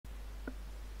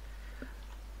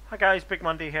Hi guys, Big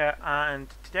Monday here, and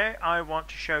today I want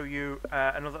to show you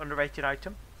another underrated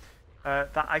item.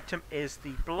 That item is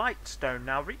the Blight Stone.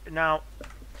 Now,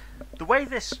 the way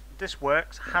this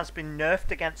works has been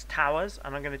nerfed against towers,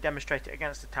 and I'm going to demonstrate it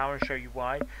against the tower and show you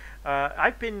why.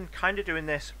 I've been kind of doing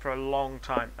this for a long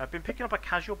time. I've been picking up a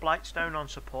casual Blight Stone on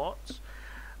supports,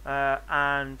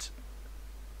 and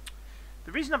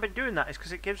the reason I've been doing that is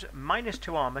because it gives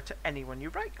 -2 armor to anyone you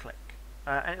right click.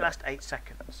 And it lasts 8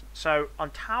 seconds. So on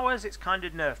towers it's kind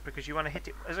of nerfed because you want to hit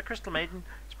it as a Crystal Maiden.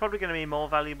 It's probably going to be more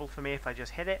valuable for me if I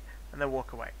just hit it and then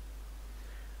walk away,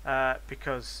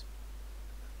 because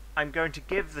I'm going to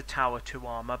give the tower 2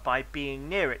 armor by being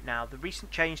near it now. The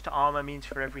recent change to armor means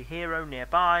for every hero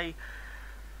nearby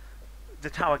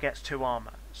the tower gets 2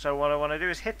 armor. So what I want to do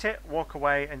is hit it, walk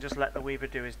away, and just let the Weaver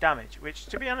do his damage, which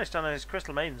to be honest on his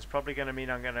Crystal Maiden is probably going to mean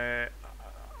I'm going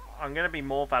to be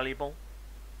more valuable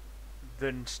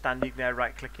than standing there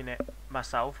right clicking it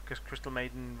myself, because Crystal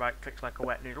Maiden right clicks like a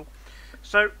wet noodle.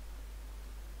 So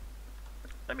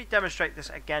let me demonstrate this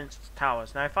against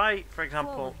towers. Now if I, for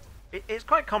example, it's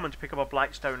quite common to pick up a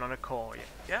Blight Stone on a core,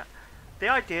 yeah? The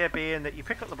idea being that you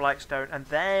pick up the Blight Stone and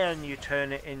then you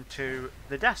turn it into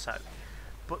the Deso.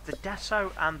 But the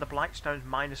Deso and the Blight Stone's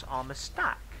minus armor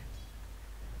stack.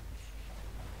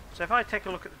 So if I take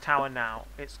a look at the tower now,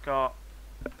 it's got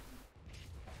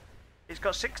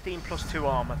 16 plus 2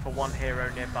 armor for one hero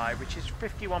nearby, which is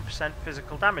 51%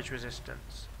 physical damage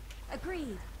resistance.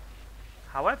 Agreed.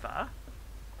 However,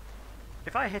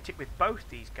 if I hit it with both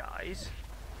these guys,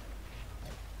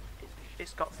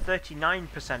 it's got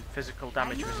 39% physical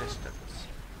damage resistance.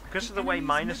 Because of the way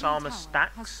minus armor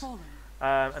stacks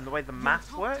and the way the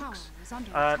math works,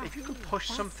 if you can push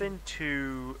something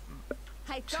to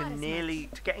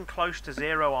getting close to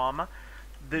 0 armor,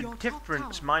 the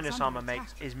difference minus armor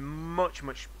makes is much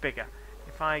bigger.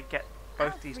 If I get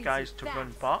both these guys to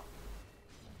run bot,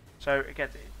 so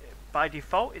again by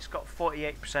default it's got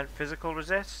 48% physical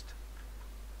resist.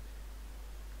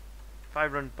 If I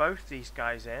run both these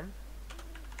guys in,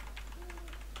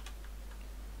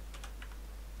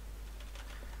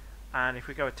 and if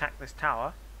we go attack this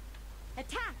tower,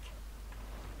 attack,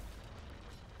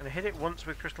 and I hit it once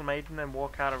with Crystal Maiden and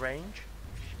walk out of range,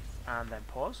 and then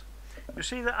pause, you'll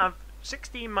see that I've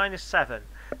 16 minus 7,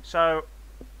 so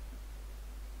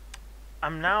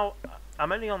I'm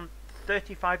only on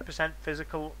 35%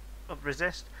 physical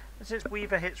resist, and since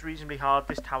Weaver hits reasonably hard,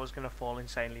 this tower's going to fall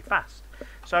insanely fast.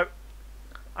 So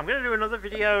I'm going to do another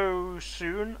video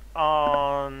soon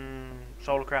on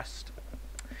Solar Crest,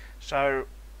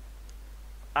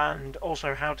 and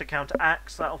also how to counter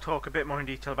Axe. That'll talk a bit more in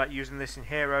detail about using this in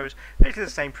heroes. Basically the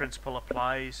same principle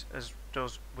applies as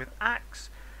does with Axe,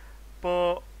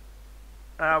 but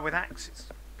with Axe it's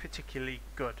particularly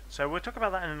good. So we'll talk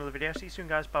about that in another video. See you soon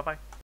guys, bye bye.